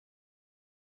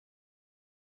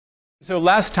So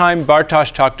last time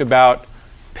Bartosz talked about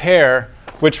pair,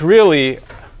 which really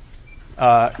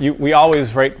we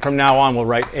always write, from now on, we'll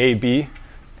write A, B.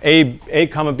 A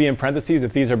comma B in parentheses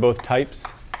if these are both types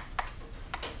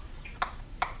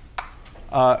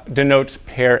denotes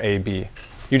pair AB.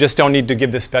 You just don't need to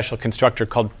give this special constructor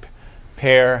called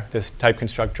pair, this type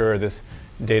constructor, or this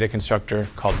data constructor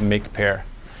called make pair.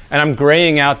 And I'm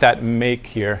graying out that make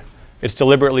here. It's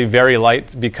deliberately very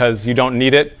light because you don't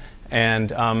need it.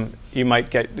 And you might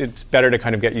get, it's better to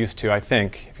kind of get used to, I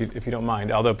think, if you don't mind.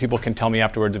 Although people can tell me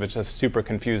afterwards if it's just super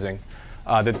confusing,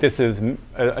 that this is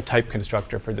a type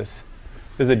constructor for this.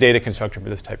 This is a data constructor for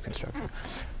this type constructor.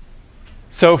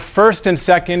 So first and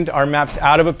second are maps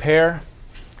out of a pair.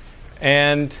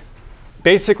 And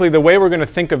basically, the way we're going to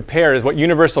think of pair is what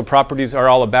universal properties are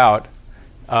all about,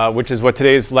 which is what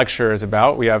today's lecture is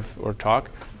about. We have, or talk,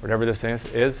 whatever this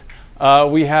is.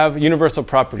 We have universal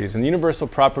properties. And the universal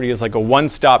property is like a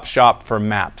one-stop shop for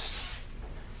maps.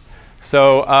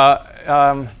 So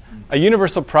a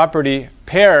universal property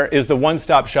pair is the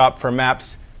one-stop shop for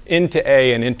maps into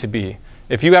A and into B.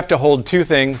 If you have to hold two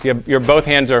things, your both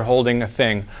hands are holding a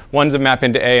thing. One's a map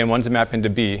into A and one's a map into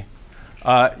B.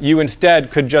 You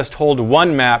instead could just hold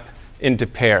one map into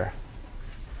pair.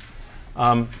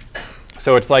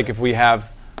 So it's like if we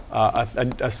have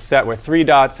a set with 3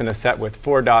 dots and a set with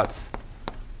 4 dots.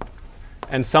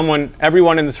 And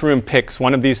everyone in this room picks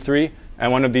one of these 3 and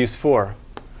one of these 4.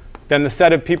 Then the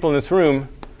set of people in this room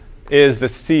is the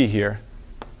C here.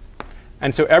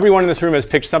 And so everyone in this room has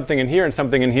picked something in here and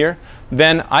something in here.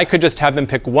 Then I could just have them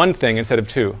pick one thing instead of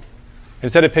 2.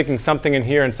 Instead of picking something in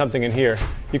here and something in here,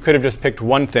 you could have just picked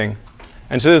one thing.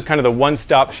 And so this is kind of the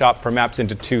one-stop shop for maps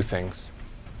into 2 things.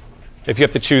 If you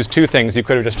have to choose 2 things, you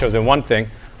could have just chosen one thing.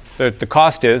 The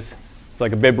cost is, it's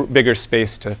like a bigger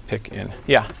space to pick in.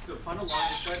 Yeah? The final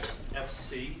line is that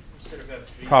FC instead of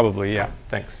FG? Probably, yeah.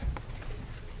 Thanks.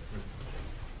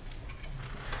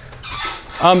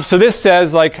 So this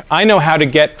says, like, I know how to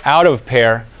get out of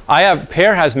pair.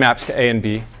 Pair has maps to A and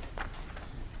B.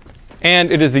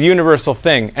 And it is the universal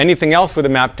thing. Anything else with a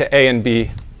map to A and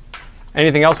B,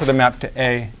 anything else with a map to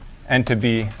A and to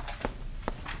B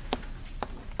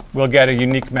will get a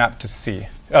unique map to C,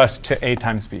 to A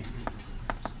times B.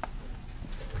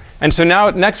 And so now,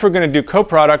 next we're going to do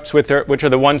coproducts, which are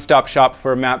the one-stop shop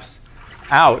for maps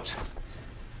out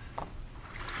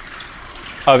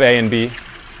of A and B.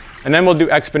 And then we'll do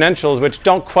exponentials, which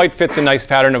don't quite fit the nice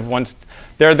pattern of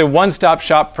they're the one-stop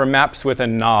shop for maps with a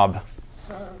knob,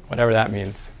 whatever that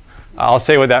means. I'll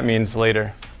say what that means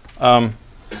later.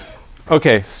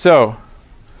 OK, so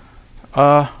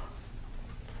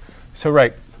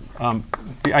right,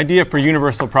 the idea for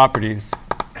universal properties.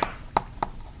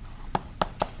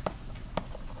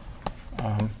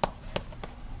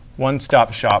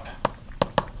 One-stop shop.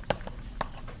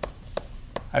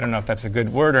 I don't know if that's a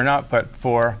good word or not, but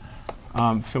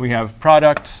so we have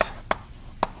products.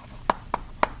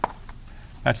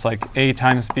 That's like A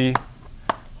times B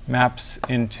maps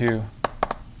into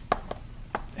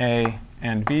A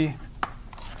and B.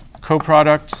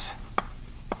 Coproducts.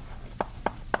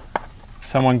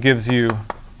 Someone gives you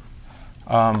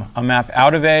a map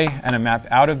out of A and a map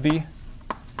out of B.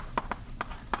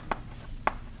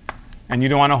 And you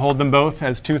don't want to hold them both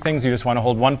as 2 things. You just want to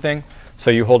hold one thing.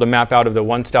 So you hold a map out of the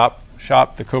one-stop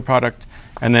shop, the coproduct.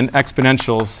 And then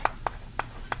exponentials.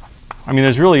 I mean,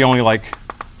 there's really only like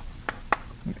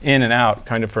in and out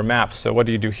kind of for maps. So what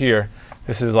do you do here?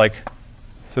 This is like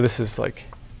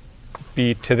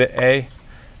B to the A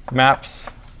maps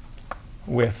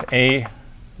with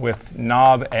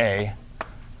knob A.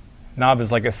 Knob is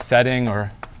like a setting,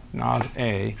 or knob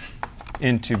A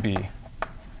into B.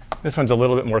 This one's a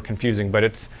little bit more confusing, but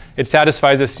it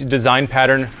satisfies this design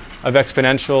pattern of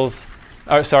exponentials,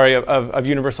 of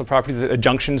universal properties that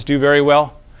adjunctions do very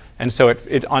well. And so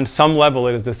on some level,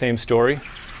 it is the same story.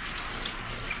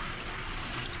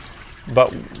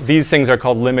 But these things are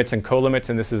called limits and colimits,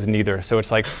 and this is neither. So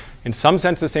it's like, in some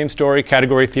sense, the same story.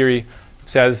 Category theory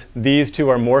says these 2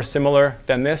 are more similar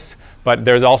than this, but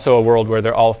there's also a world where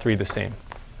they're all 3 the same.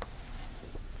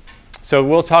 So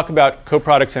we'll talk about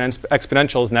coproducts and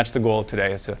exponentials, and that's the goal of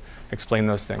today, is to explain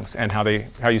those things and how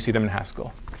you see them in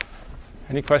Haskell.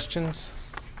 Any questions?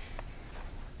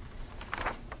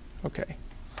 OK.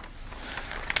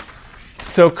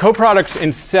 So coproducts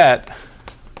in set,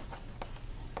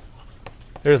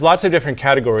 there's lots of different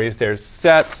categories. There's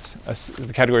sets,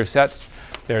 the category of sets.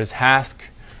 There's Hask.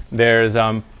 There's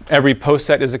every post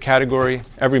set is a category.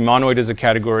 Every monoid is a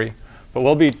category. But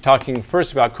we'll be talking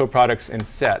first about coproducts in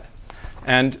set.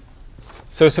 And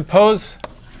so suppose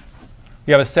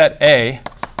you have a set A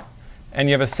and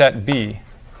you have a set B.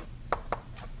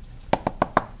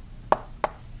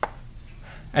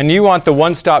 And you want the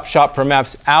one-stop shop for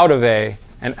maps out of A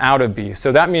and out of B.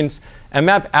 So that means a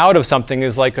map out of something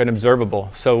is like an observable.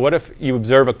 So what if you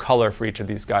observe a color for each of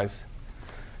these guys?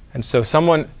 And so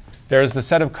there's the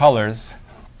set of colors.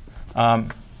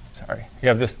 Sorry, you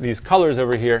have these colors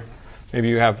over here. Maybe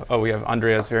you have, we have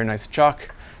Andrea's very nice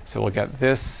chalk. So we'll get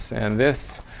this and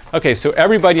this. OK, so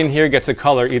everybody in here gets a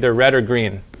color, either red or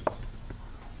green.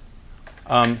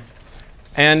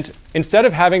 And instead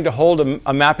of having to hold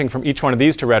a mapping from each one of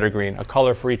these to red or green, a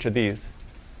color for each of these,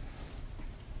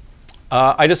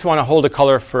 I just want to hold a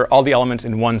color for all the elements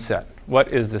in one set. What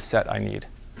is the set I need?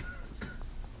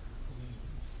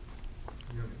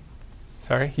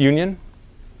 Sorry, union?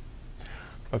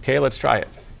 OK, let's try it.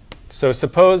 So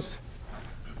suppose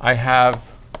I have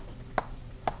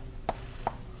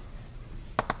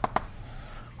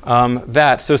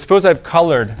that. So suppose I've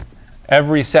colored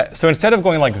every set. So instead of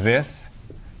going like this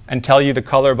and tell you the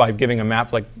color by giving a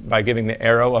map, like by giving the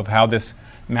arrow of how this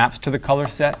maps to the color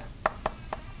set,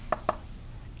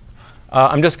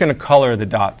 I'm just going to color the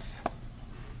dots.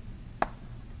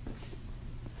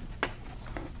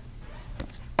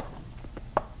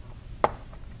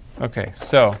 OK,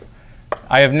 so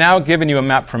I have now given you a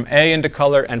map from A into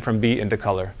color and from B into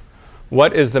color.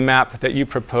 What is the map that you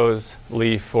propose,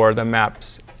 Lee, for the map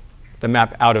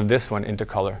out of this one into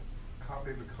color?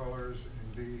 Copy the colors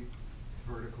in B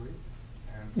vertically.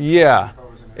 And yeah.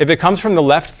 If it comes from the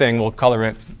left thing, we'll color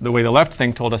it the way the left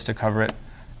thing told us to cover it.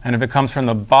 And if it comes from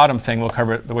the bottom thing, we'll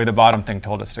cover it the way the bottom thing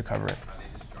told us to cover it. Are they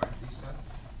disjoint, these sets?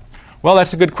 Well,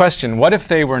 that's a good question. What if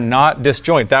they were not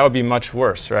disjoint? That would be much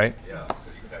worse, right? Yeah, so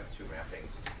you could have two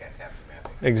mappings. You can't have two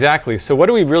mappings. Exactly. So what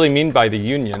do we really mean by the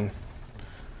union?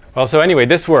 Well, so anyway,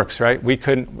 this works, right?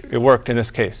 It worked in this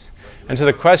case. And so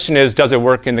the question is, does it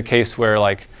work in the case where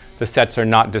like the sets are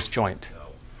not disjoint? No.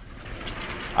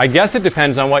 I guess it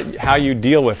depends on how you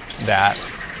deal with that.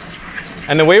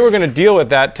 And the way we're going to deal with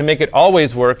that to make it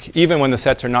always work, even when the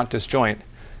sets are not disjoint,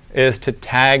 is to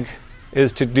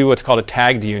do what's called a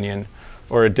tagged union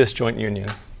or a disjoint union.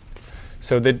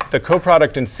 So the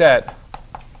coproduct in set.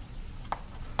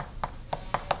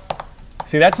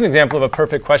 See, that's an example of a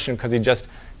perfect question because he just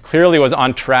clearly was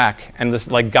on track and this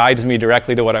like guides me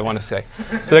directly to what I want to say.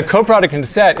 So the coproduct in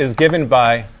set is given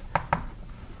by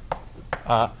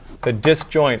the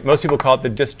disjoint. Most people call it the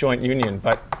disjoint union,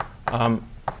 but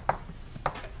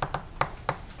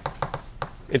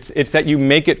it's that you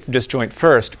make it disjoint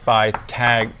first by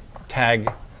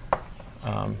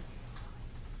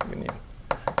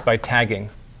by tagging.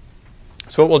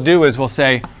 So what we'll do is we'll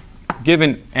say,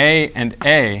 given A and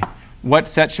A, what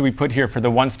set should we put here for the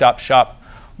one-stop shop?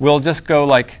 We'll just go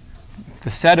like the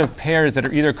set of pairs that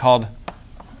are either called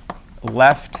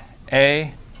left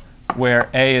A, where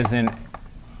A is in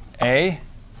A,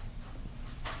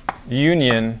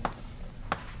 union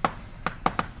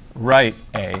right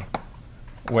A,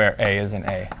 where A is in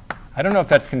A. I don't know if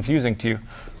that's confusing to you.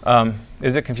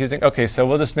 Is it confusing? OK, so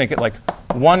we'll just make it like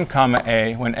 1, comma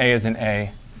A when A is in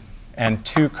A, and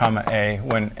 2, comma A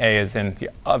when A is in the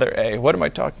other A. What am I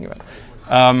talking about?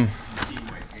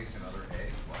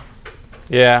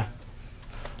 Yeah.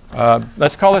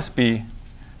 Let's call this B.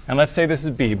 And let's say this is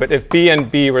B. But if B and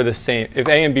B were the same, if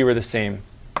A and B were the same,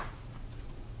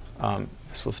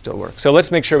 this will still work. So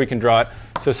let's make sure we can draw it.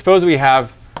 So suppose we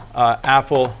have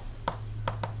apple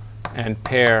and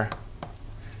pear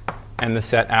and the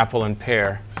set apple and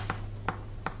pear.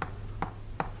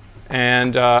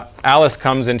 And Alice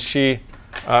comes and she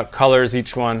colors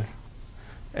each one.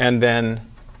 And then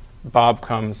Bob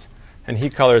comes and he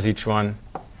colors each one.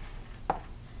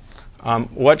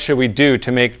 What should we do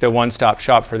to make the one-stop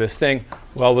shop for this thing?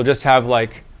 Well, we'll just have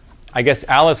like, I guess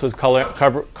Alice was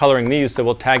coloring these, so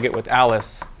we'll tag it with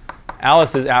Alice.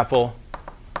 Alice's apple,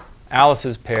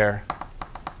 Alice's pear,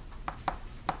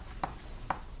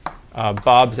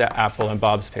 Bob's apple, and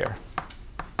Bob's pear.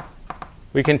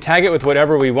 We can tag it with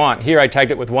whatever we want. Here I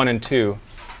tagged it with 1 and 2.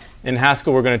 In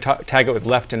Haskell, we're going to tag it with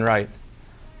left and right.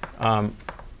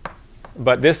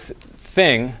 But this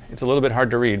thing, it's a little bit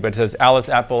hard to read, but it says Alice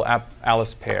apple,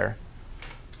 Alice pear,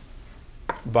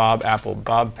 Bob apple,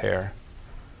 Bob pear.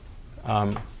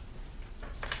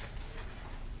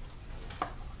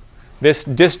 This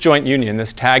disjoint union,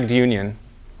 this tagged union,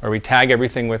 where we tag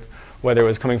everything with whether it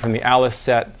was coming from the Alice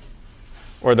set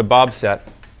or the Bob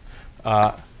set,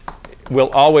 will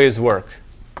always work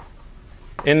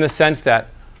in the sense of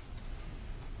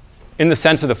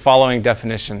the following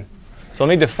definition. So let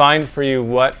me define for you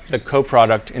what the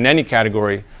coproduct in any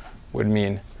category would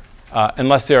mean,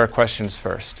 unless there are questions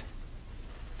first.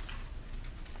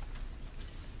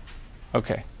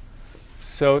 OK.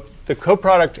 So the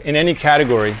coproduct in any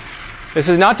category This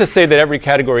is not to say that every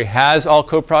category has all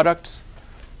coproducts,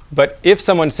 but if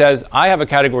someone says, I have a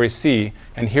category C,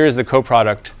 and here's the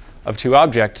coproduct of two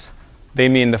objects, they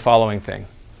mean the following thing.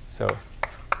 So,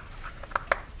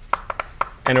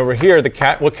 and over here,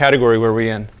 what category were we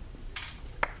in?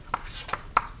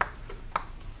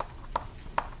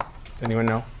 Does anyone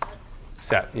know?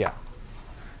 Set, yeah.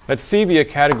 Let C be a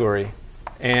category,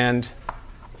 and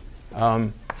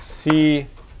C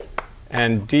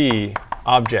and D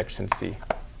objects in C.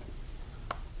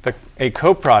 A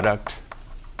coproduct,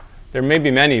 there may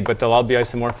be many, but they'll all be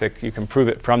isomorphic. You can prove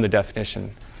it from the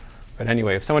definition. But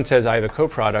anyway, if someone says I have a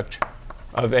coproduct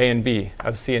of A and B,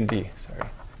 of C and D, sorry,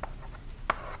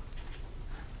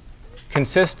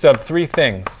 consists of three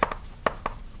things.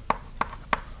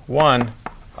 One,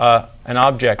 an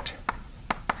object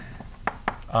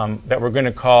that we're going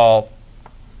to call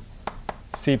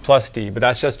C plus D, but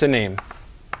that's just a name.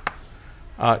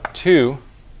 Two,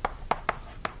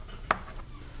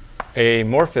 a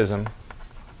morphism.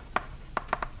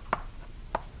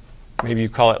 Maybe you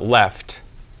call it left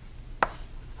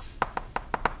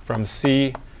from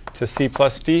C to C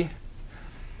plus D.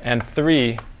 And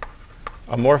three,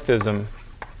 a morphism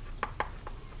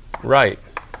right.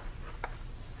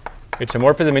 It's a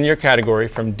morphism in your category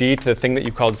from D to the thing that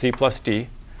you called C plus D.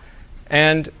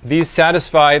 And these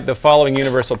satisfy the following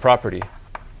universal property.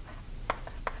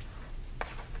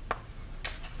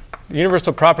 The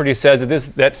universal property says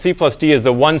that C plus D is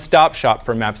the one-stop shop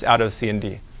for maps out of C and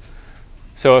D.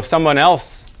 So if someone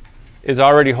else is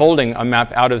already holding a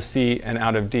map out of C and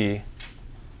out of D,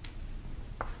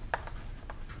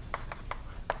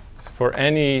 for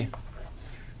any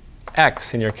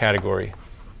X in your category,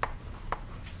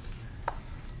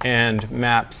 and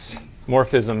maps,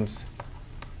 morphisms,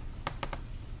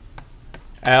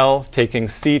 L taking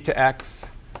C to X,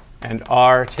 and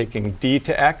R taking D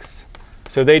to X.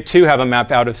 So they too have a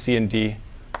map out of C and D.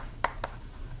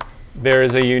 There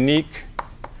is a unique,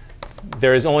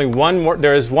 there is one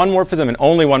morphism and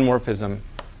only one morphism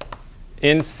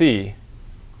in C,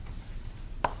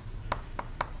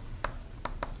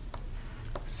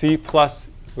 C plus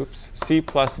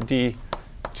D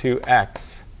to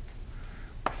X,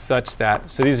 such that,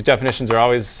 so these definitions are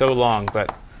always so long,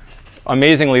 but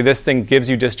amazingly, this thing gives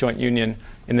you disjoint union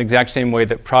in the exact same way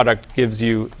that product gives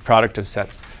you product of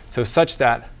sets. So such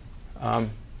that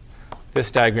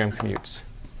this diagram commutes.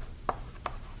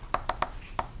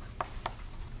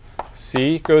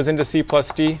 C goes into C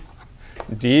plus D,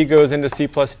 D goes into C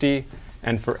plus D,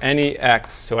 and for any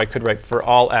X, so I could write for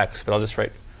all X, but I'll just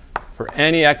write for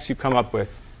any X you come up with,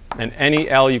 and any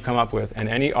L you come up with, and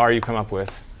any R you come up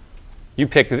with, you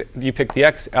pick the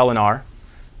X, L, and R.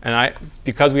 And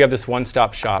because we have this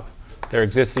one-stop shop, there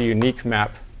exists a unique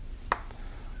map.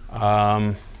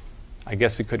 I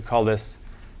guess we could call this,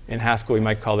 in Haskell, we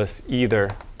might call this either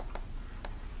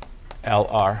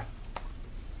LR.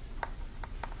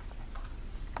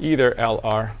 Either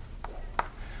LR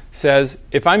says,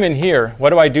 if I'm in here,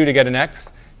 what do I do to get an X?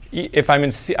 If I'm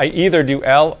in C, I either do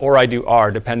L or I do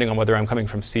R, depending on whether I'm coming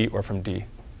from C or from D.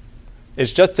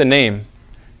 It's just a name.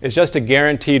 It's just a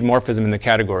guaranteed morphism in the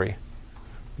category.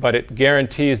 But it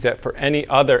guarantees that for any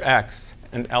other X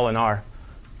and L and R,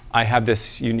 I have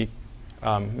this unique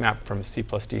map from C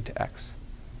plus D to X.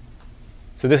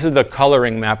 So this is the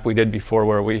coloring map we did before,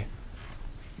 where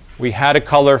we had a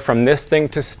color from this thing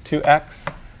to X.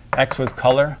 X was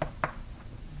color.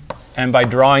 And by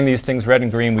drawing these things red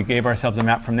and green, we gave ourselves a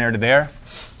map from there to there.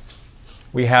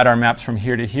 We had our maps from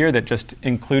here to here that just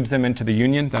includes them into the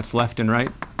union. That's left and right.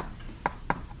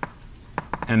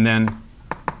 And then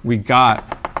we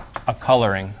got a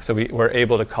coloring, so we were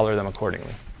able to color them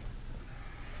accordingly.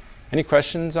 Any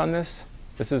questions on this?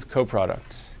 This is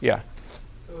coproducts. Yeah.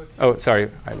 So oh, sorry,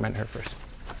 I meant her first.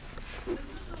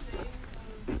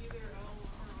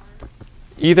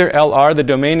 Either LR, the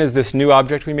domain is this new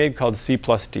object we made called C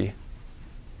plus D.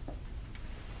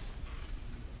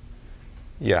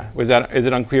 Yeah, is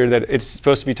it unclear that it's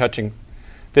supposed to be touching?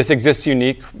 This exists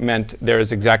unique meant there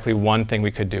is exactly one thing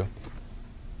we could do.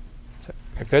 Is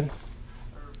that good?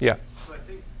 Yeah. So I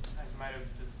think I might have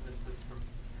just missed this from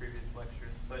previous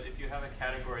lectures, but if you have a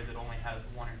category that only has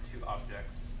one or two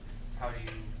objects, how do you,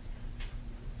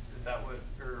 is that what,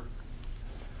 or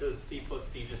does C plus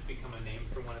D just become a name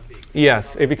for one of the?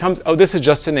 Yes, it becomes, oh, this is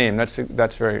just a name. That's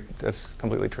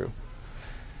completely true.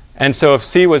 And so if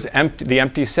C was empty, the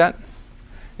empty set,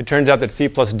 it turns out that C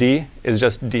plus D is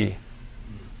just D.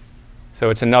 So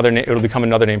it's another name, it'll become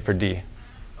another name for D.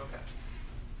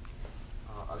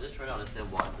 I'm just trying to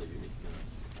understand why the uniqueness.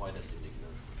 Why does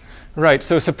uniqueness? Right,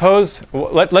 so suppose,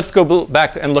 let's go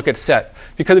back and look at set.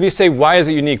 Because if you say, why is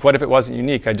it unique? What if it wasn't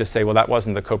unique? I'd just say, well, that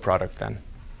wasn't the coproduct then.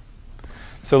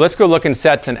 So let's go look in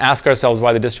sets and ask ourselves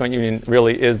why the disjoint union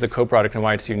really is the coproduct and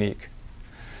why it's unique.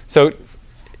 So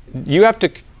you have to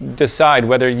decide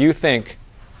whether you think,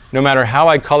 no matter how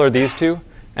I color these two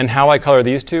and how I color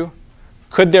these two,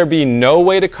 could there be no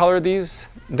way to color these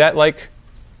that like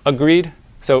agreed?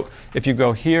 So if you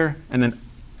go here and then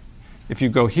if you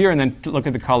go here and then look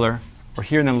at the color, or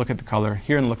here and then look at the color,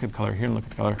 here and look at the color, here and look at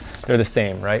the color, they're the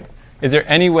same, right? Is there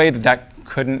any way that that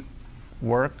couldn't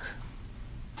work?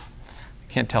 I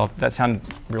can't tell. That sounded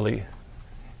really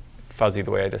fuzzy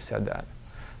the way I just said that.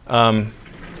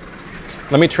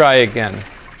 Let me try again.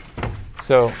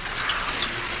 So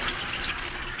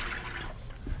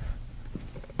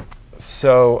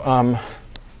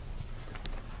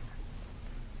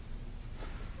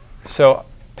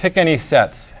pick any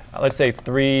sets. Let's say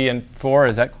 3 and 4.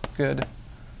 Is that good?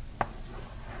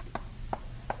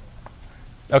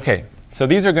 OK, so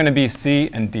these are going to be C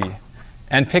and D.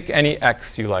 And pick any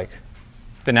x you like.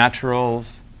 The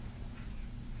naturals.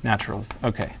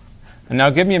 OK. And now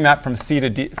give me a map from C to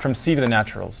D, from C to the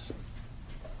naturals.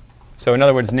 So in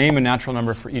other words, name a natural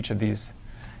number for each of these.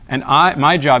 And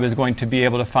my job is going to be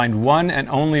able to find one and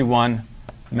only one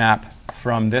map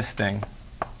from this thing.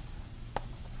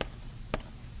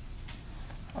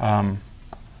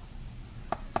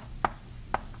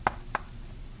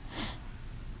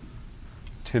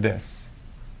 To this.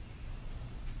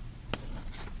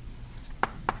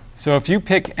 So if you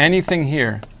pick anything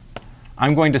here,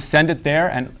 I'm going to send it there,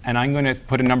 and I'm going to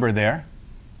put a number there,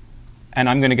 and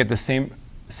I'm going to get the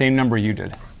same number you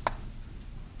did.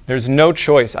 There's no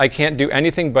choice. I can't do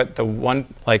anything but the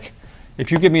one, like, if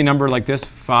you give me a number like this,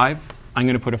 5, I'm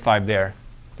going to put a 5 there.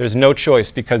 There's no choice,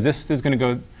 because this is going to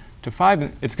go to 5,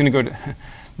 and it's going to go to,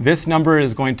 this number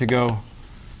is going to go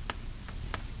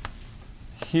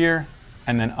here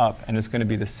and then up, and it's going to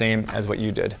be the same as what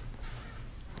you did.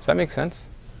 Does that make sense?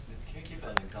 Can you give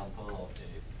an example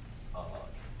of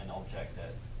an object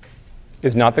that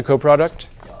is not the coproduct?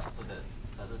 Yeah, so that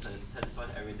doesn't satisfy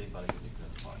everything but the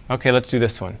uniqueness part. OK, let's do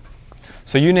this one.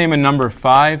 So you name a number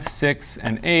 5, 6,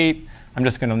 and 8. I'm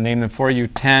just going to name them for you,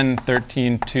 10,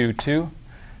 13, 2, 2.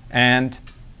 And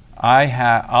I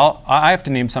have to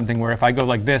name something where if I go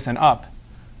like this and up,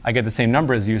 I get the same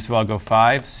number as you. So I'll go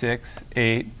 5, 6,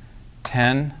 8,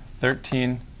 10,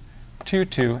 13, 2,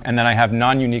 2. And then I have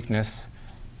non-uniqueness,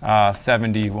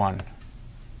 71.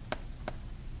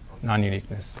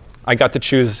 Non-uniqueness. I got to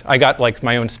choose. I got like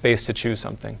my own space to choose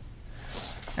something.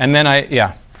 And then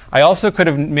I also could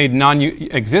have made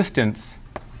non-existence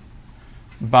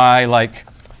by like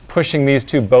pushing these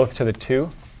two both to the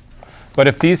 2. But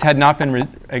if these had not been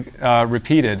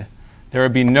repeated, there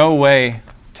would be no way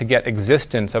to get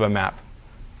existence of a map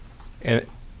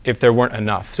if there weren't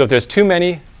enough. So if there's too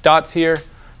many dots here,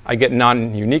 I get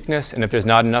non-uniqueness. And if there's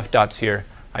not enough dots here,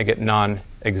 I get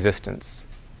non-existence.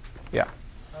 Yeah.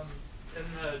 In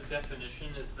the definition,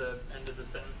 is the end of the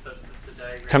sentence such that the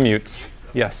diagram commutes?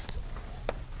 Yes.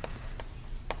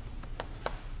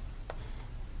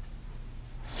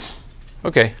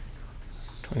 OK.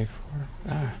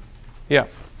 24. Yeah.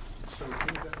 So in the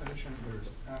definition, there's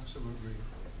absolutely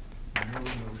no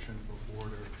notion of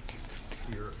order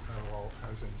here at all,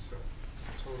 as in set.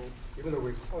 Total, even though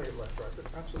we're calling it left, right, but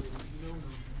absolutely no notion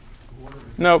of order.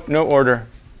 Nope, no order.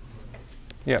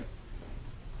 Yep.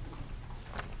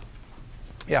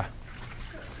 Yeah.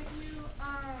 So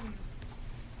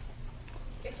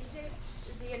if you take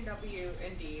Z and W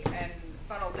and D and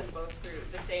funnel them both through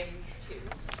the same 2,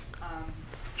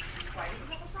 why do you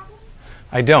have a problem?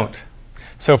 I don't.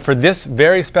 So for this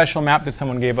very special map that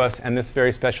someone gave us and this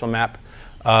very special map,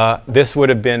 this would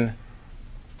have been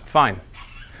fine.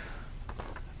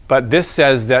 But this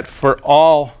says that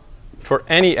for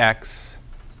any x,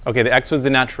 OK, the x was the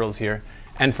naturals here,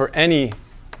 and for any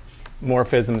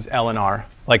morphisms L and R,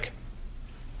 like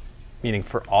meaning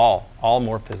for all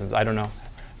morphisms, I don't know,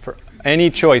 for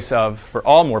any choice of, for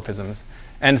all morphisms.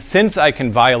 And since I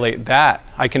can violate that,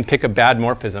 I can pick a bad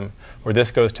morphism where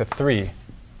this goes to 3.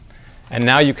 And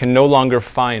now you can no longer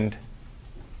find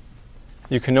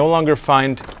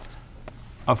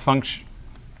a function.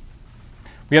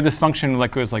 We have this function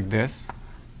that goes like this.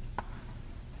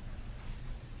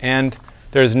 And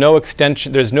there's no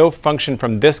extension, there's no function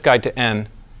from this guy to n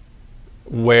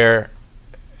where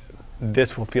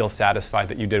this will feel satisfied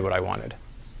that you did what I wanted.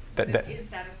 It is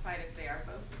satisfied if they are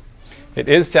both? It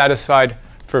is satisfied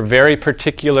for very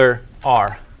particular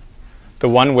R, the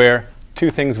one where two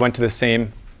things went to the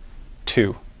same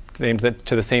 2, named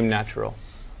to the same natural.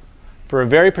 For a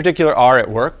very particular R, it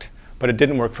worked. but it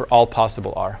didn't work for all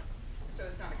possible R. So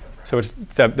it's not a coproduct. So it's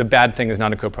the bad thing is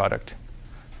not a coproduct.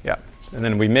 Yeah. And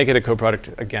then we make it a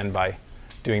coproduct again by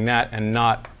doing that and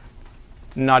not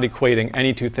equating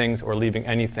any two things or leaving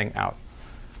anything out.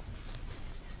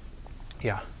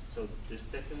 Yeah. So this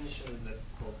definition is a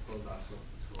coproduct of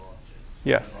two objects.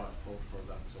 Yes. What about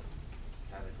coproducts of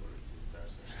categories? Is there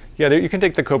such thing? Yeah, you can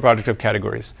take the coproduct of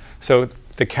categories. So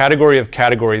the category of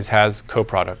categories has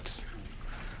coproducts.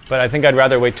 But I think I'd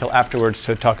rather wait till afterwards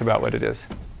to talk about what it is.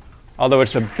 Although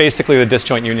it's basically the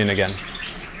disjoint union again.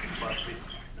 But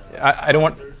with I don't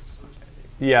want. functors or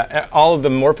something? Yeah, all of the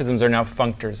morphisms are now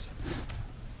functors.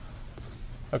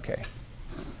 Okay.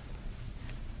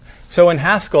 So in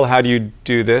Haskell, how do you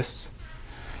do this?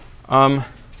 In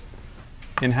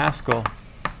Haskell,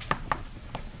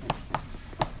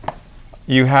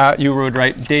 you would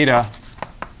write data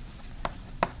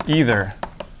either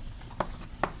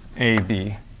A,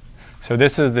 B. So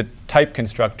this is the type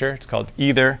constructor. It's called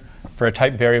either for a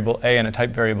type variable A and a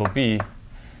type variable B.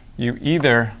 You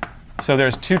either, so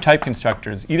there's two type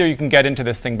constructors. Either you can get into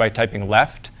this thing by typing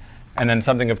left and then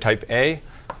something of type A,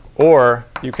 or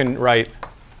you can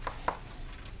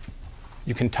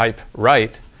type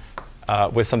right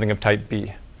with something of type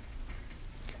B.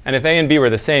 And if A and B were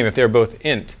the same, if they're both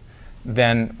int,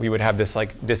 then we would have this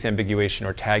like disambiguation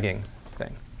or tagging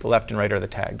thing. The left and right are the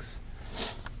tags.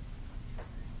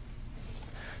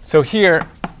 So here,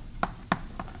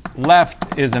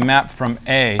 left is a map from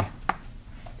A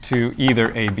to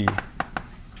either AB.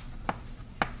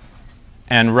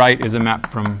 And right is a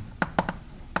map from.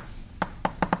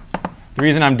 The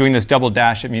reason I'm doing this double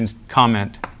dash, it means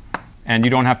comment. And you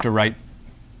don't have to write,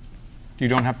 you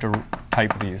don't have to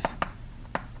type these.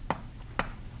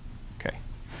 OK.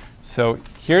 So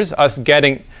here's us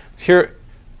getting, here,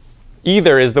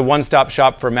 either is the one-stop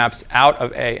shop for maps out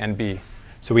of A and B.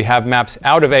 So we have maps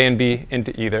out of A and B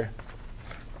into either.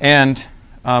 And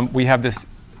we have this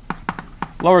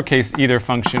lowercase either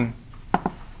function,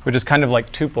 which is kind of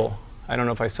like tuple. I don't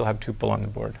know if I still have tuple on the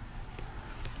board.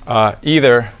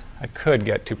 Either, I could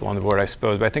get tuple on the board, I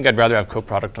suppose, but I think I'd rather have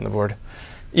coproduct on the board.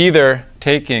 Either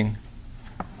taking,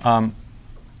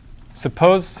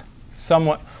 suppose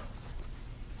someone,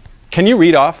 can you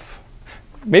read off?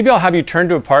 Maybe I'll have you turn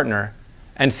to a partner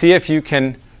and see if you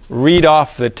can read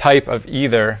off the type of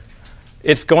either.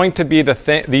 It's going to be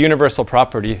the universal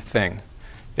property thing.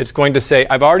 It's going to say,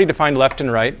 I've already defined left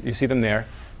and right. You see them there.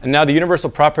 And now the universal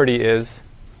property is,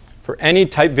 for any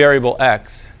type variable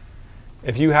x,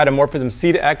 if you had a morphism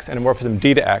c to x and a morphism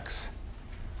d to x,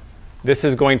 this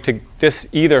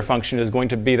either function is going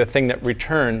to be the thing that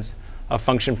returns a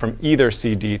function from either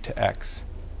cd to x.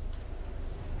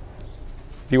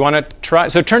 Do you want to try?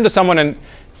 So turn to someone and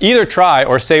either try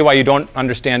or say why you don't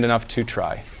understand enough to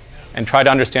try. And try to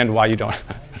understand why you don't,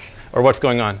 or what's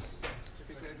going on.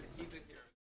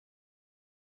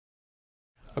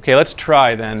 OK, let's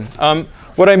try then.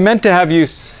 What I meant to have you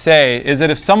say is that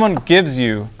if someone gives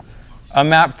you a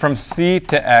map from C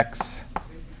to X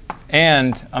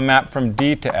and a map from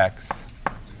D to X,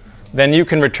 then you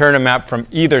can return a map from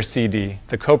either CD,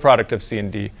 the coproduct of C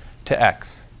and D, to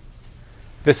X.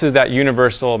 This is that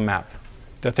universal map,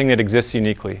 the thing that exists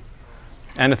uniquely.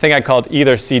 And the thing I called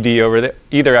either CD over there,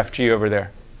 either FG over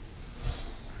there.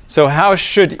 So how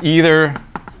should either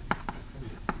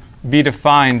be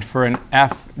defined for an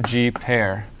FG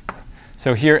pair?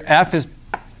 So here, F is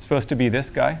supposed to be this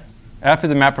guy. F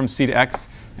is a map from C to X,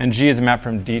 and G is a map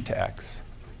from D to X.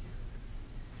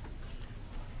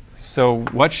 So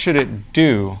what should it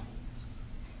do?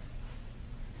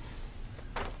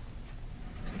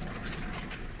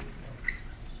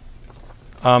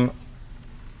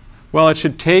 Well, it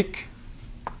should take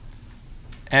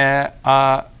an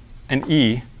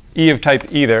E of type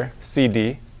either,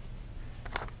 CD.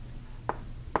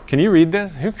 Can you read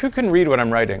this? Who can read what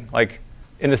I'm writing? Like,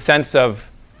 in the sense of,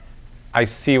 I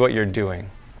see what you're doing.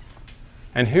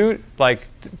 And who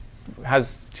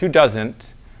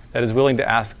doesn't, that is willing to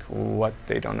ask what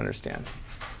they don't understand?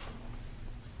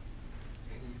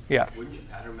 Yeah. Wouldn't you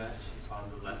pattern match on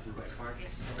the left and right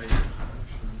parts?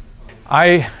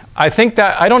 I think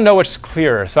that, I don't know what's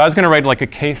clearer. So I was going to write like a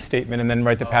case statement and then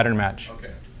write the pattern match.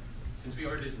 OK. Since we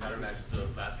already did pattern match the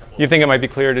last couple You think it might be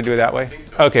clearer to do it that way? I think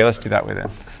so. OK, let's do that way then.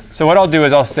 So what I'll do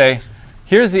is I'll say,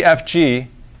 here's the FG.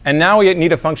 And now we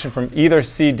need a function from either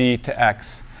CD to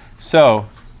X. So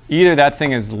either that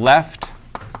thing is left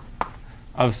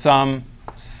of some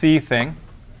C thing.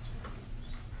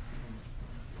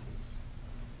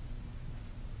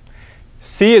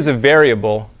 C is a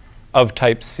variable of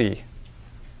type C.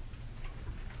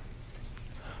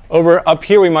 Over up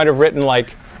here, we might have written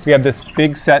like, we have this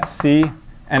big set C,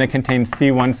 and it contains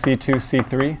C1, C2,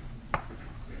 C3.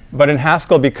 But in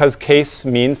Haskell, because case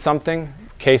means something,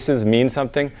 cases mean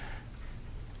something,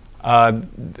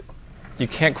 you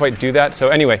can't quite do that. So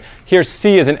anyway, here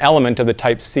C is an element of the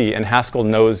type C, and Haskell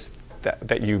knows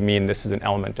that you mean this is an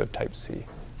element of type C.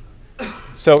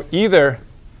 So either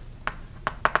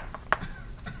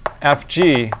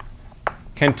FG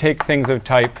can take things of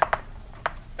type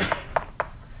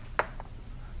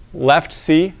left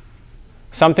C,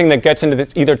 something that gets into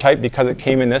this either type because it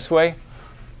came in this way,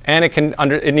 and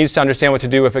it needs to understand what to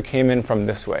do if it came in from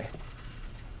this way.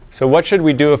 So what should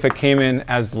we do if it came in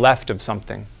as left of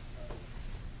something?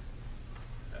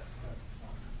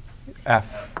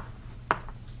 F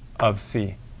of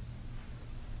C.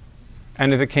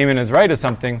 And if it came in as right of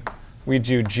something, we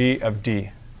do G of D.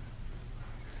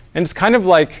 And it's kind of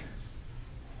like,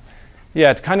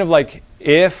 it's kind of like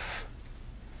if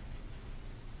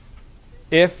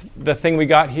the thing we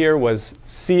got here was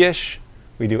C-ish,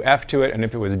 we do F to it, and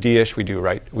if it was D-ish, we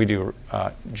do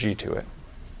G to it.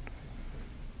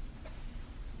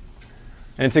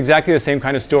 And it's exactly the same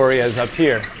kind of story as up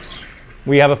here.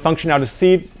 We have a function out of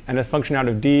C and a function out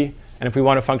of D, and if we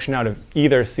want a function out of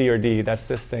either C or D, that's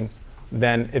this thing.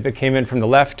 Then if it came in from the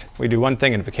left, we do one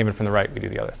thing, and if it came in from the right, we do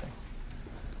the other thing.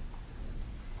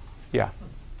 Yeah?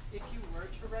 If you were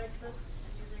to write this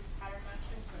using pattern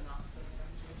matching, so not splitting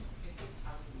them into cases,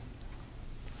 how would you?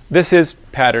 This is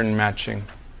pattern matching.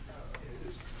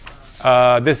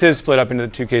 This is split up into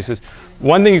the two cases.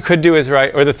 One thing you could do is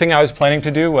write, or the thing I was planning to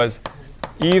do was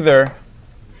either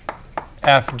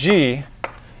fg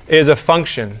is a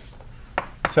function.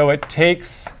 So it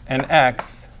takes an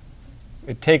x,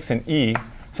 it takes an e,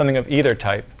 something of either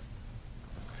type,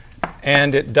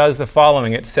 and it does the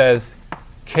following. It says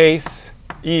case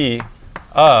e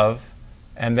of,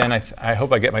 and then I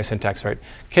hope I get my syntax right,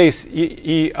 case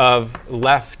e of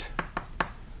left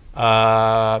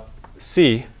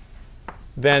c,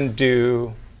 then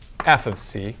do f of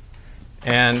c,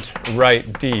 and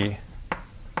right d,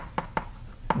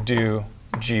 do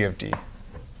g of d. You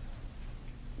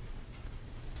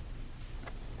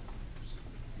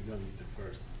don't need the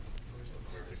first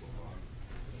vertical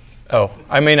bar. Oh,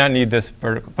 I may not need this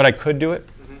vertical, but I could do it.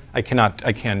 I cannot.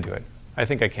 I can do it. I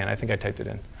think I can. I think I typed it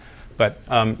in. But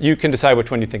you can decide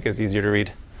which one you think is easier to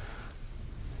read.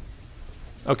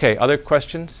 OK, other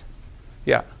questions?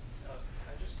 Yeah. Can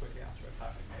I just quickly ask for a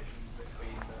clarification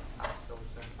between the Haskell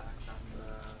syntax and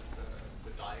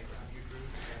the diagram you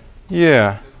drew?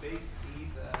 Yeah. The big E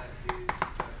that is the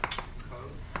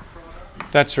code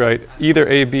product. That's right. Either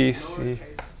A, B, C.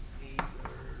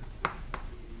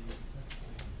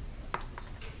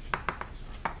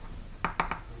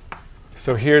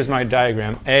 So here's my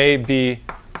diagram. A, B,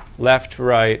 left,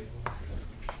 right,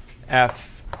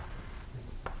 F,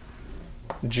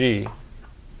 G,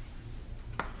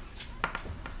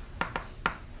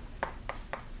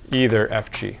 either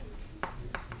FG.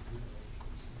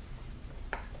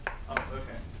 Oh,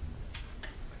 okay.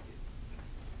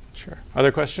 Sure.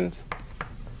 Other questions?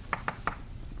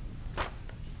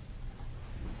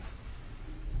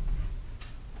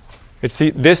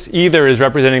 This either is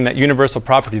representing that universal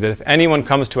property that if anyone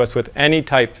comes to us with any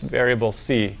type variable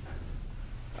c,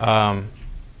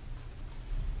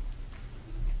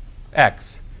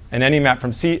 x, and any map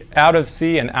from C out of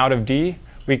C and out of D,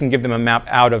 we can give them a map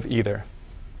out of either,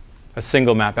 a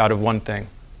single map out of one thing.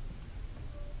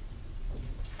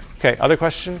 OK, other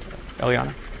questions?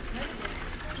 Eliana?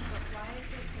 Why is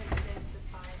it that you didn't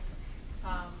define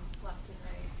left and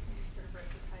right? You sort of wrote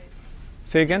the type.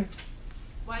 Say again?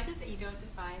 Why is it that you don't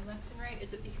define left and right?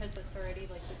 Is it because that's already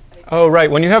like the type? Oh, right.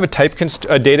 When you have a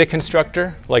data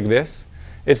constructor like this,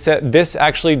 it's that this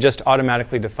actually just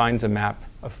automatically defines a map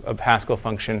of a Haskell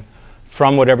function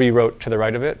from whatever you wrote to the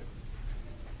right of it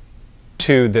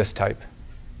to this type.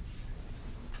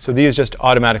 So these just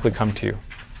automatically come to you.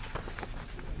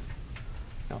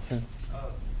 Nelson?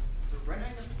 So right now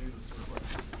you have to do this sort of like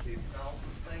case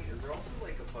analysis thing. Is there also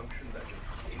like a function that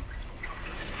just takes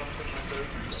something like this,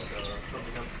 like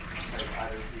something of type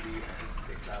either C and just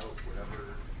takes out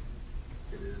whatever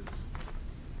it is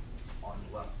on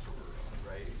the left or on the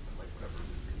right, and like whatever it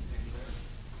is contained there?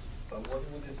 But what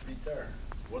would it return?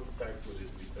 What type would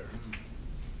it return?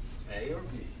 A or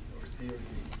B, or C or D?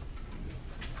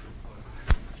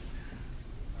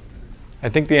 I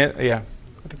think the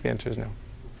answer is no.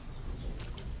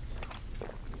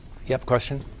 Yep,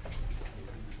 question?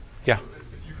 Yeah.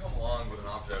 If you come along with an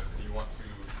object and you want to,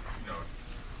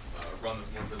 run this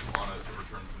morphism on it to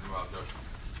return some new object,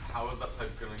 how is that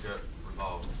type going to get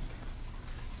resolved?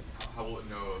 How will it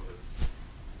know if it's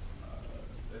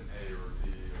an A or a B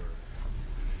or C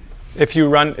or D? If you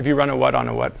run a what on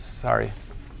a what? Sorry.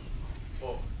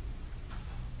 Well,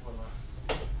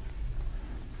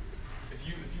 if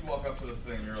you walk up to this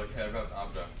thing and you're like, hey, I've got an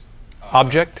object.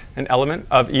 Object, an element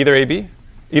of either AB,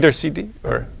 either CD,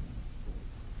 or?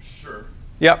 Sure.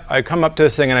 Yep, I come up to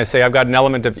this thing and I say, I've got an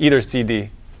element of either CD.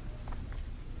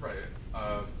 Right,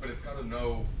 but it's got to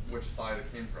know which side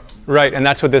it came from. Right, and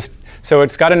that's what this, so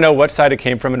it's got to know what side it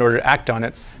came from in order to act on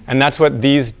it. And that's what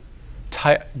these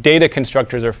data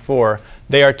constructors are for.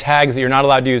 They are tags that you're not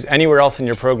allowed to use anywhere else in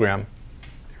your program,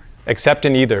 except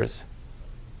in ethers,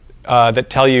 that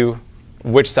tell you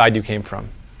which side you came from.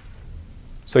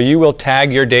 So you will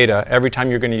tag your data every time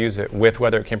you're going to use it with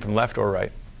whether it came from left or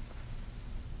right.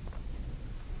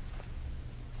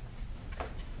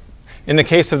 In the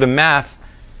case of the math,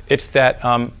 it's that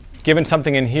given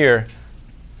something in here,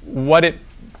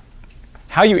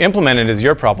 how you implement it is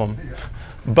your problem.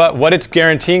 But what it's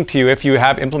guaranteeing to you if you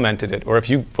have implemented it, or if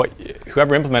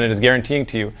whoever implemented it is guaranteeing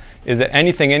to you, is that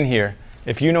anything in here,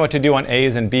 if you know what to do on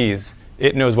A's and B's,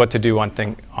 it knows what to do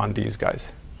on these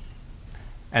guys.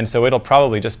 And so it'll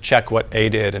probably just check what A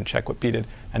did and check what B did.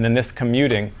 And then this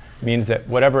commuting means that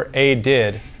whatever A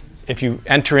did, if you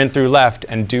enter in through left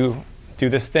and do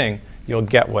this thing, you'll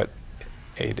get what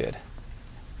A did.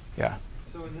 Yeah.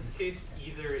 So in this case,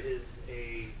 either is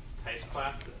a type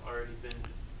class that's already been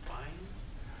defined?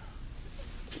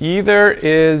 Either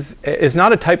is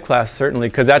not a type class, certainly,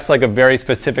 because that's like a very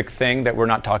specific thing that we're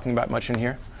not talking about much in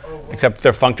here, except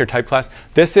their functor type class.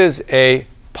 This is a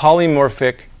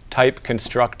polymorphic type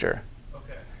constructor.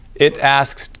 Okay. It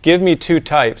asks, give me two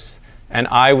types, and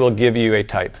I will give you a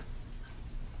type.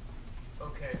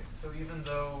 Okay, so even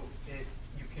though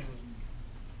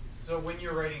so when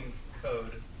you're writing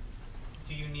code,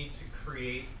 do you need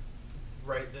to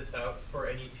write this out for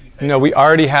any two types? No, we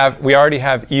already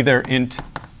have either int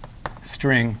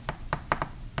string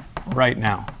right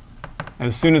now.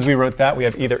 As soon as we wrote that, we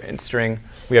have either int string,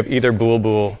 we have either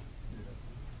bool.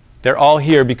 They're all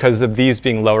here because of these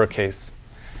being lowercase.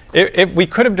 If we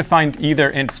could have defined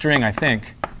either int string, I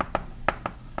think,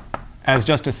 as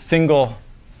just a single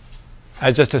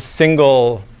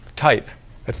type.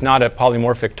 It's not a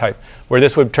polymorphic type, where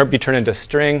this would be turned into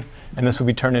string, and this would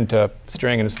be turned into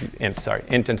string, and this would be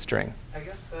int and string. I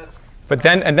guess that's. But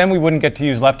then we wouldn't get to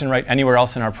use left and right anywhere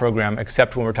else in our program,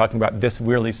 except when we're talking about this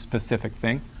really specific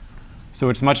thing. So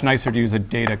it's much nicer to use a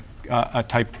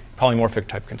polymorphic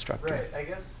type constructor. Right. I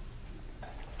guess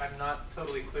I'm not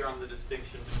totally clear on the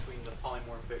distinction between the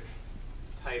polymorphic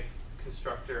type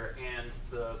constructor and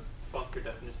the functor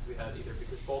definitions we had either,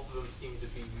 because both of them seem to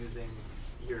be using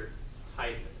your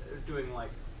type, doing like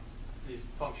these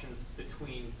functions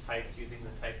between types using the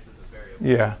types as a variable.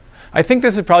 Yeah. I think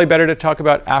this is probably better to talk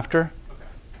about after.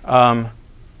 Okay.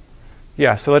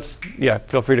 Yeah, so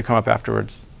feel free to come up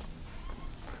afterwards.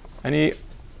 Any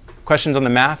questions on the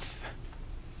math?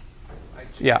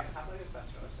 Yeah. How about if that's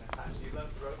what I was going to ask? You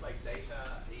wrote like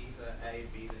data, either A,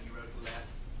 B, then you wrote left,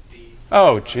 C.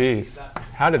 Oh, geez.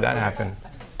 How did that happen?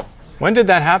 When did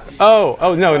that happen?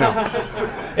 Oh, no.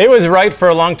 It was right for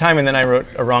a long time, and then I wrote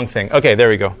a wrong thing. OK, there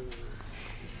we go.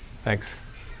 Thanks.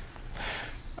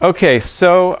 OK,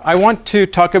 so I want to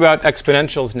talk about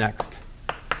exponentials next.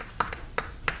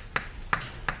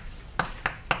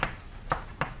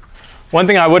 One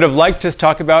thing I would have liked to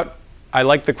talk about, I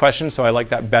like the question, so I like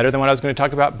that better than what I was going to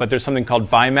talk about, but there's something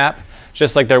called bimap,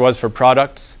 just like there was for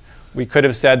products. We could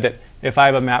have said that if I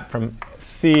have a map from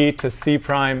C to C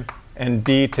prime and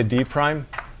D to D prime,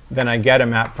 then I get a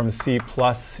map from C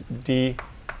plus D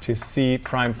to C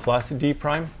prime plus D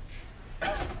prime.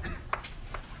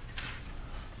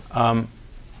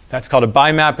 That's called a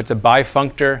bimap. It's a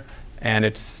bifunctor, and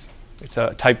it's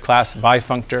a type class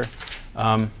bifunctor.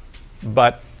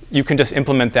 But you can just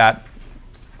implement that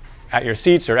at your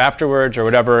seats or afterwards or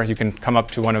whatever. You can come up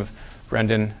to one of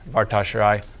Brendan, Bartosz,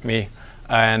 or me,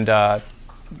 and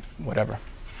whatever.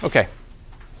 OK.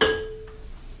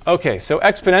 OK, so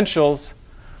exponentials,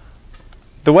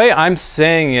 the way I'm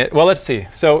saying it, well, let's see.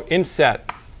 So in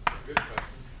set. Good question.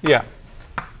 Yeah.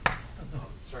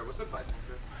 Sorry, what's a bifunctor?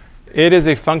 It is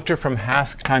a functor from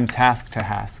Hask times Hask to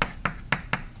Hask.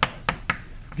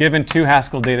 Given two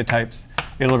Haskell data types,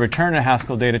 it'll return a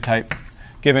Haskell data type.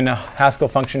 Given a Haskell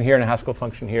function here and a Haskell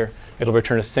function here, it'll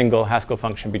return a single Haskell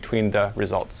function between the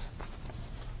results.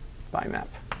 Bimap.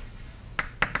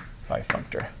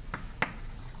 Bifunctor.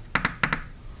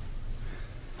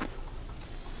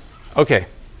 OK.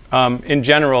 In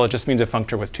general, it just means a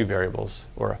functor with two variables,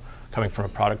 or coming from a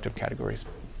product of categories.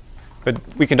 But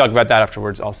we can talk about that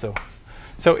afterwards also.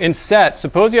 So in set,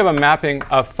 suppose you have a mapping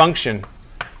of function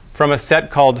from a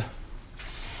set called,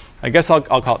 I guess I'll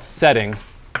call it setting,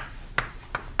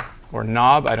 or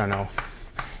knob, I don't know,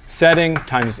 setting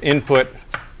times input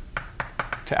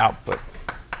to output.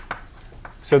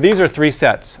 So these are three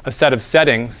sets. A set of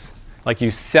settings, like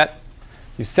you set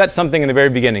something in the very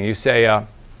beginning. You say,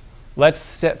 let's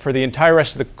set for the entire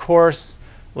rest of the course,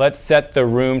 let's set the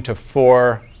room to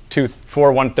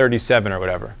 137 or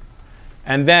whatever.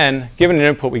 And then, given an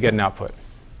input, we get an output.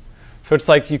 So it's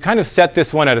like you kind of set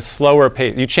this one at a slower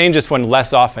pace. You change this one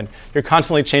less often. You're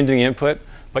constantly changing the input,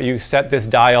 but you set this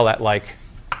dial at like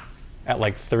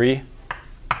 3.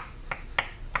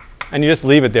 And you just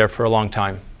leave it there for a long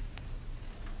time.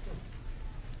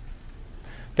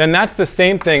 Then that's the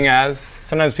same thing as,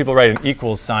 sometimes people write an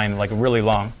equals sign, like really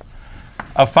long,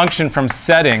 a function from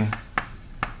setting.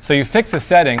 So you fix a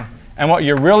setting, and what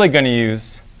you're really going to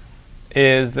use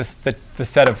is the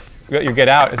set of, what you get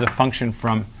out is a function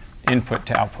from input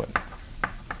to output.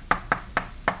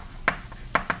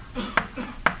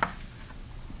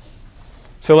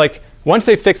 So like, once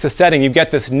they fix the setting, you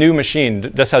get this new machine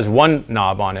that just has one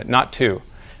knob on it, not two.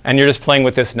 And you're just playing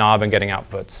with this knob and getting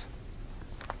outputs.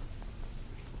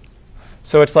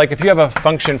 So it's like if you have a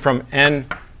function from n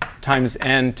times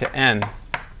n to n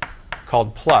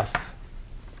called plus,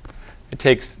 it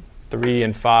takes 3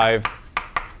 and 5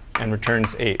 and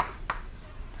returns 8.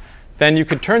 Then you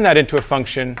could turn that into a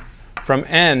function from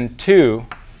n to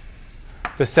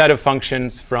the set of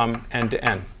functions from n to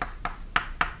n.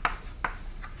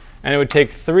 And it would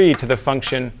take 3 to the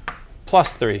function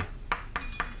plus 3.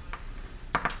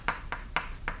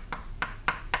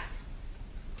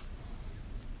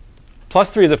 Plus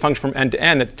 3 is a function from n to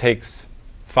n that takes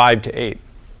 5 to 8.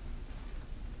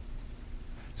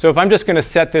 So if I'm just going to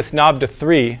set this knob to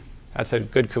 3, that's a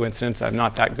good coincidence. I'm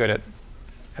not that good at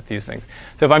these things.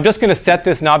 So if I'm just going to set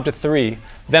this knob to 3,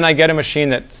 then I get a machine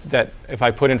that if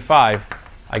I put in 5,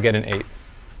 I get an 8.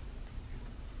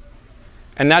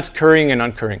 And that's currying and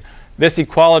uncurrying. This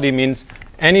equality means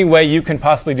any way you can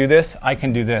possibly do this, I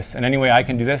can do this. And any way I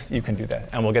can do this, you can do that.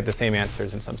 And we'll get the same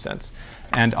answers in some sense.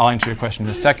 And I'll answer your question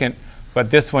in a second. But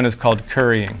this one is called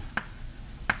currying.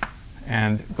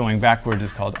 And going backwards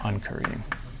is called uncurrying.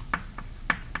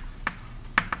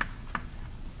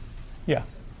 Yeah.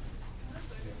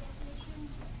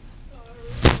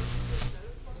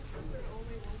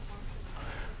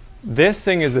 This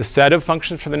thing is the set of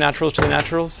functions for the naturals to the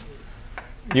naturals.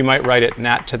 You might write it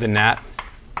nat to the nat,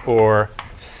 or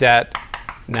set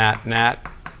nat nat.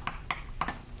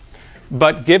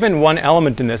 But given one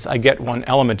element in this, I get one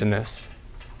element in this,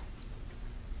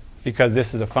 because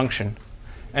this is a function.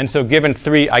 And so given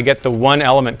 3, I get the one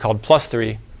element called plus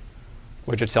 3,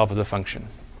 which itself is a function.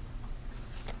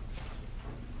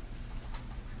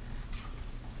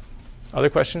 Other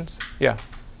questions? Yeah.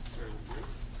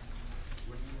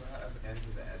 When you have n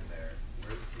to the n there,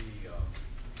 where's the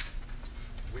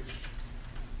would you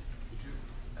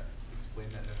explain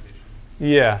that definition?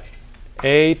 Yeah.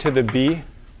 A to the b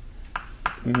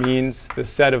means the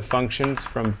set of functions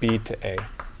from b to a.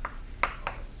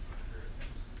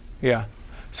 Yeah.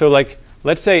 So like,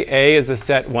 let's say A is the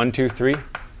set 1, 2, 3,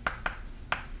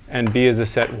 and B is the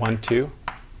set 1, 2,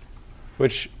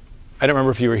 which I don't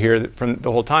remember if you were here from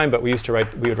the whole time, but we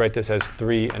would write this as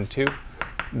 3 and 2.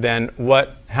 Then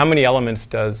how many elements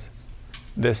does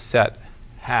this set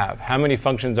have? How many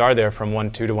functions are there from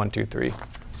 1, 2 to 1, 2, 3?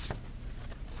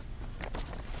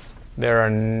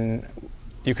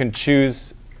 You can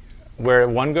choose where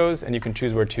 1 goes, and you can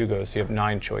choose where 2 goes. So you have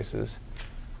 9 choices.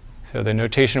 So the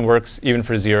notation works even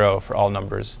for 0 for all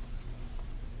numbers.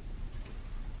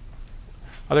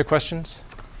 Other questions?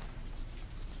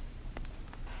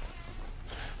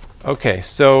 OK,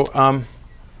 so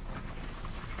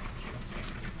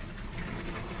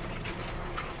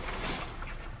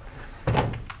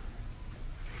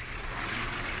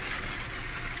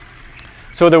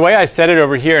the way I set it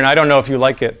over here, and I don't know if you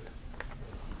like it,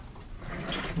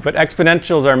 but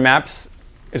exponentials are maps.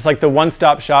 It's like the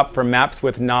one-stop shop for maps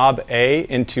with knob A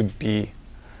into B.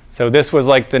 So this was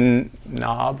like the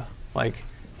knob. Like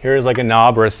here's like a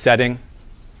knob or a setting.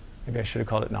 Maybe I should have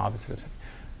called it knob instead of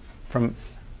setting.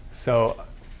 So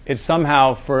it's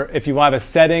somehow for if you have a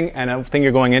setting and a thing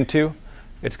you're going into,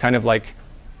 it's kind of like,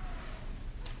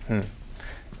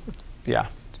 yeah.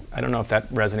 I don't know if that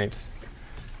resonates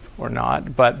or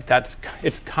not, but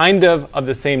it's kind of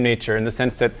the same nature in the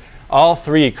sense that all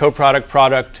three, coproduct,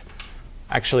 product,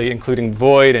 actually including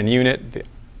void and unit,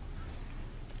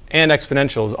 and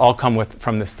exponentials all come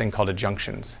from this thing called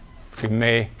adjunctions. So you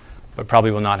may, but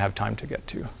probably will not have time to get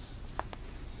to.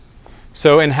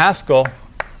 So in Haskell,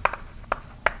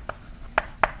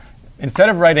 instead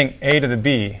of writing A to the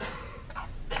B,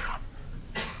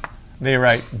 they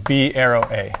write B arrow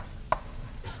A.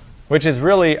 which is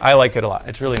really, I like it a lot.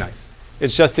 It's really nice.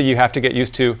 It's just that you have to get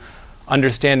used to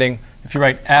understanding, if you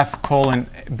write F colon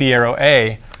B arrow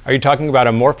A, are you talking about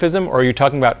a morphism or are you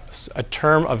talking about a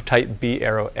term of type B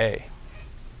arrow A?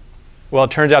 Well,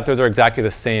 it turns out those are exactly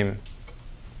the same.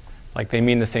 Like they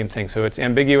mean the same thing. So it's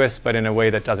ambiguous, but in a way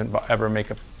that doesn't ever make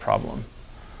a problem.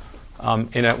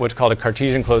 In what's called a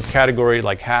Cartesian closed category,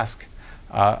 like Haskell,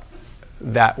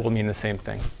 that will mean the same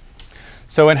thing.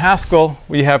 So in Haskell,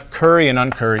 we have curry and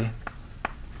uncurry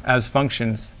as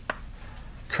functions.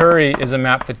 Curry is a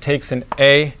map that takes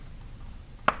a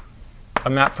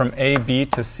map from A, B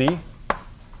to C,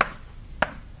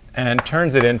 and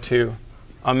turns it into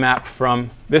a map from,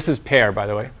 this is pair, by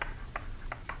the way.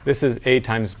 This is A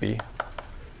times B.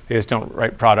 They just don't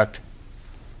write product.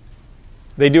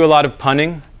 They do a lot of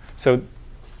punning. So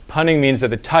punning means that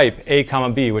the type A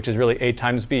comma B, which is really A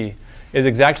times B, is the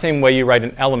exact same way you write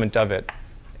an element of it.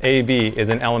 AB is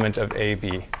an element of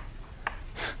AB.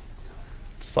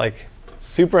 It's like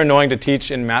super annoying to teach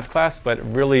in math class, but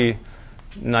really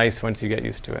nice once you get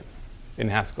used to it in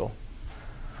Haskell.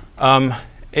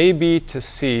 AB to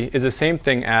C is the same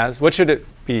thing as, what should it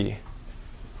be?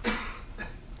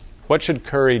 What should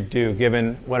curry do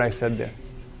given what I said there?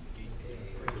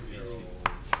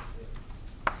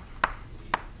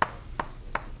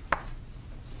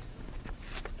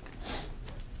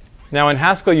 Now in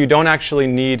Haskell, you don't actually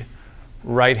need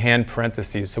right-hand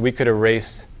parentheses, so we could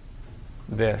erase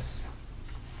this.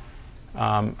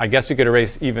 I guess we could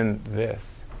erase even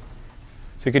this.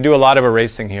 So we could do a lot of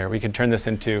erasing here. We could turn this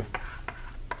into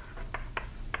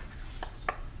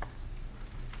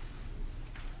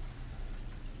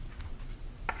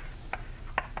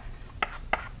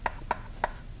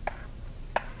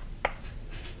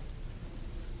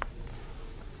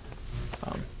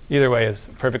either way is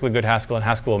perfectly good Haskell, and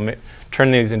Haskell will turn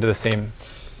these into the same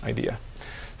idea.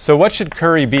 So what should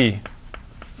curry be?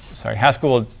 Sorry, Haskell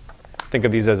will think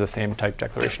of these as the same type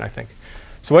declaration, I think.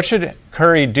 So what should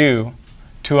curry do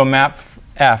to a map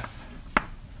F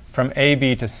from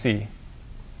AB to C?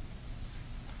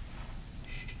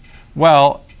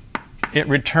 Well, it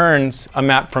returns a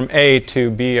map from A to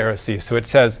B arrow C. So it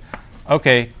says,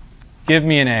 OK, give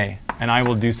me an A, and I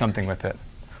will do something with it.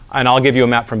 And I'll give you a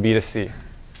map from B to C.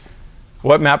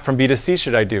 What map from B to C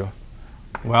should I do?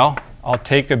 Well, I'll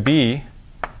take a B,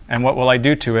 and what will I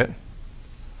do to it?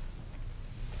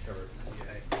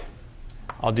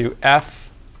 I'll do F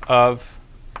of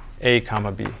A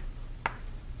comma B.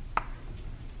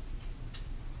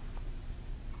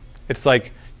 It's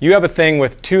like you have a thing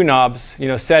with two knobs,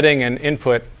 setting and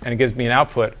input, and it gives me an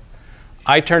output.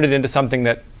 I turned it into something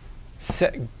that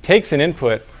takes an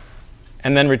input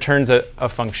and then returns a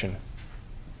function.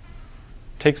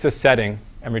 Takes the setting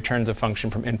and returns a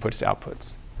function from inputs to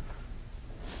outputs.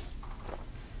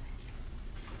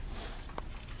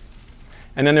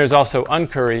 And then there's also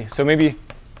uncurry. So maybe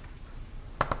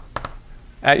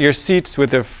at your seats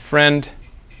with a friend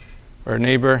or a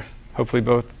neighbor, hopefully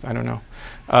both, I don't know,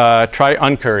 try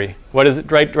uncurry. What is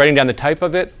it? Writing down the type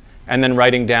of it and then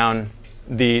writing down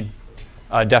the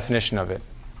definition of it.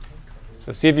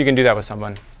 So see if you can do that with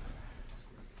someone.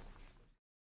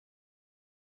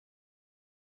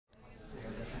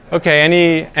 OK,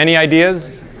 any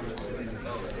ideas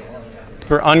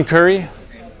for uncurry?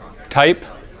 Type?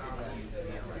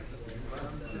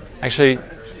 Actually,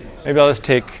 maybe I'll just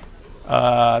take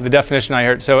the definition I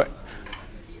heard. So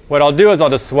what I'll do is I'll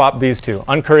just swap these two.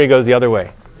 Uncurry goes the other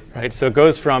way, right? So it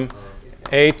goes from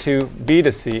A to B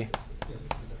to C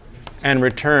and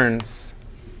returns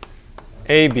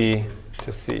AB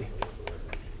to C.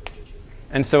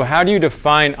 And so how do you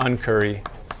define uncurry?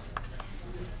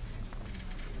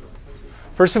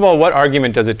 First of all, what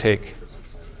argument does it take?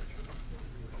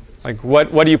 Like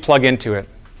what do you plug into it?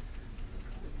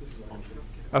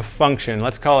 A function.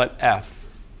 Let's call it F.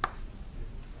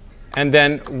 And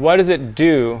then what does it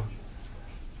do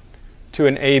to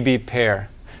an AB pair?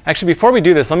 Actually, before we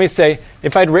do this, let me say,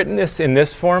 if I'd written this in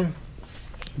this form,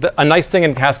 a nice thing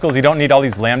in Haskell is you don't need all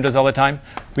these lambdas all the time.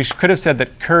 We could have said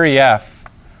that curry F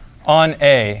on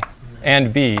A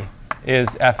and B is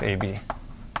FAB.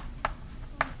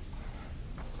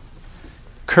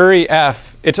 Curry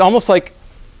F, it's almost like,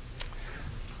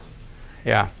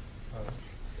 yeah.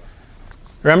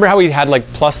 Remember how we had like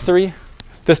 +3?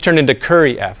 This turned into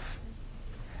curry F.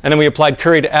 And then we applied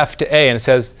curry to F to A, and it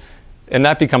says, and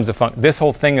that becomes a function. This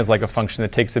whole thing is like a function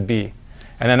that takes a B.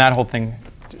 And then that whole thing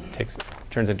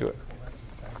turns into it.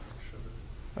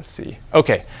 Let's see.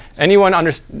 OK. Anyone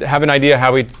have an idea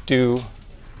how we do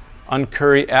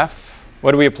uncurry F?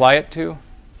 What do we apply it to?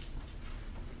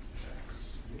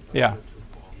 Yeah.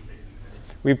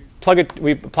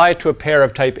 we apply it to a pair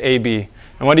of type AB.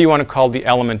 And what do you want to call the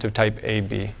element of type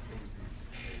AB?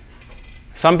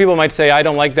 Some people might say, I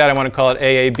don't like that. I want to call it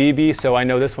AABB, so I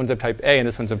know this one's of type A and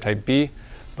this one's of type B.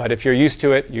 But if you're used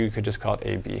to it, you could just call it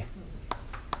AB.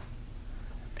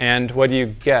 And what do you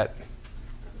get?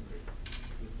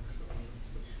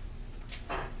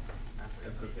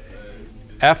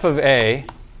 F of A.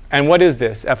 And what is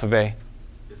this, F of A?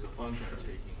 It's a function we're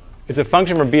taking. It's a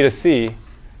function from B to C,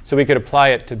 so we could apply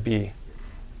it to B.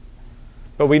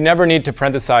 But we never need to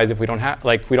parenthesize if we don't have,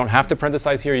 like, we don't have to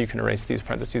parenthesize here. You can erase these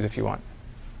parentheses if you want.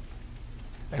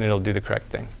 And it'll do the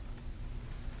correct thing.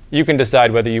 You can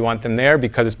decide whether you want them there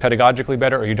because it's pedagogically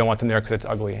better, or you don't want them there because it's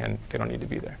ugly and they don't need to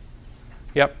be there.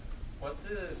 Yep? What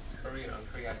did curry and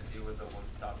uncurry have to do with the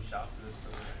one-stop shop?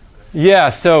 Yeah,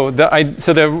 so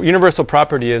the universal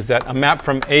property is that a map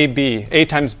from A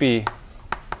times B,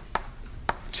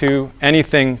 to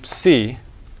anything C,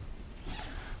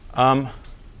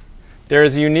 there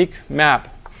is a unique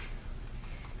map.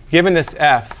 Given this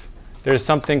F, there's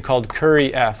something called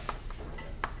curry F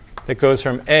that goes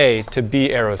from A to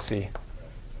B arrow C.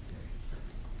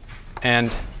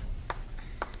 And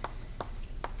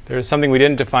there's something we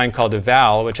didn't define called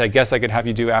eval, which I guess I could have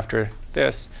you do after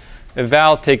this.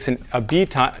 Eval takes a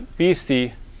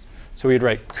BC, so we'd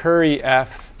write curry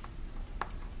F,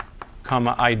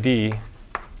 comma ID,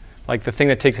 like the thing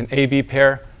that takes an AB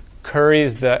pair,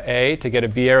 curries the A to get a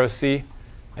B arrow C,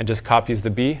 and just copies the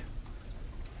B.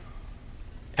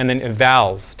 And then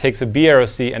evals, takes a B arrow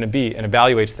C and a B, and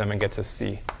evaluates them and gets a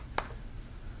C.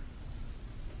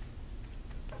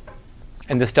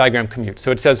 And this diagram commutes.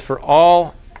 So it says for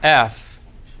all F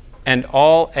and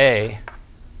all A,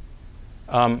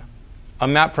 a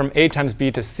map from A times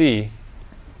B to C,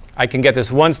 I can get this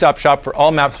one-stop shop for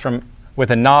all maps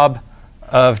with a knob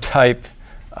of type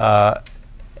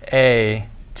A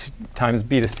times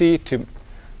B to C.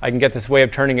 I can get this way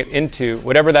of turning it into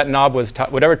whatever that knob was,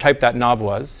 whatever type that knob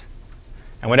was,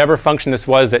 and whatever function this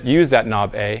was that used that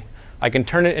knob A, I can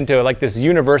turn it into like this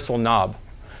universal knob.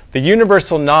 The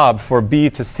universal knob for B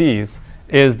to C's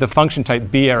is the function type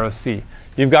B arrow C.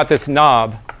 You've got this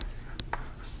knob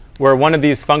where one of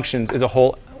these functions is a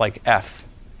whole like F.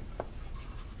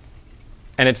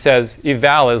 And it says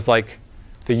eval is like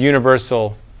the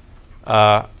universal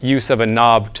use of a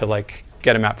knob to like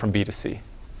get a map from B to C.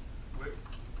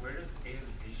 Where does A to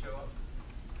B show up?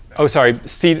 Oh, sorry.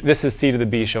 This is C to the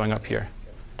B showing up here.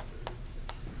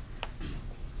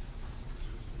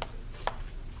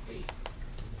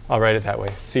 I'll write it that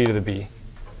way. C to the B.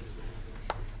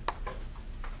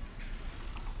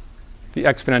 The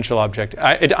exponential object.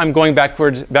 I'm going back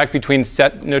between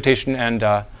set notation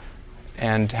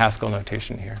and Haskell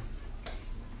notation here.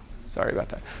 Sorry about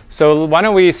that. So why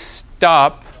don't we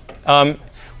stop?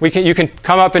 You can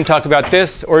come up and talk about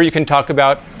this, or you can talk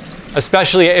about,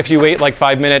 especially if you wait like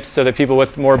 5 minutes so that people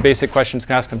with more basic questions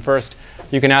can ask them first.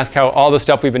 You can ask how all the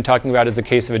stuff we've been talking about is the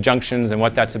case of adjunctions and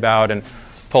what that's about, and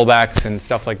pullbacks and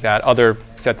stuff like that, other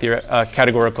set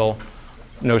categorical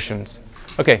notions.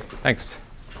 OK, thanks.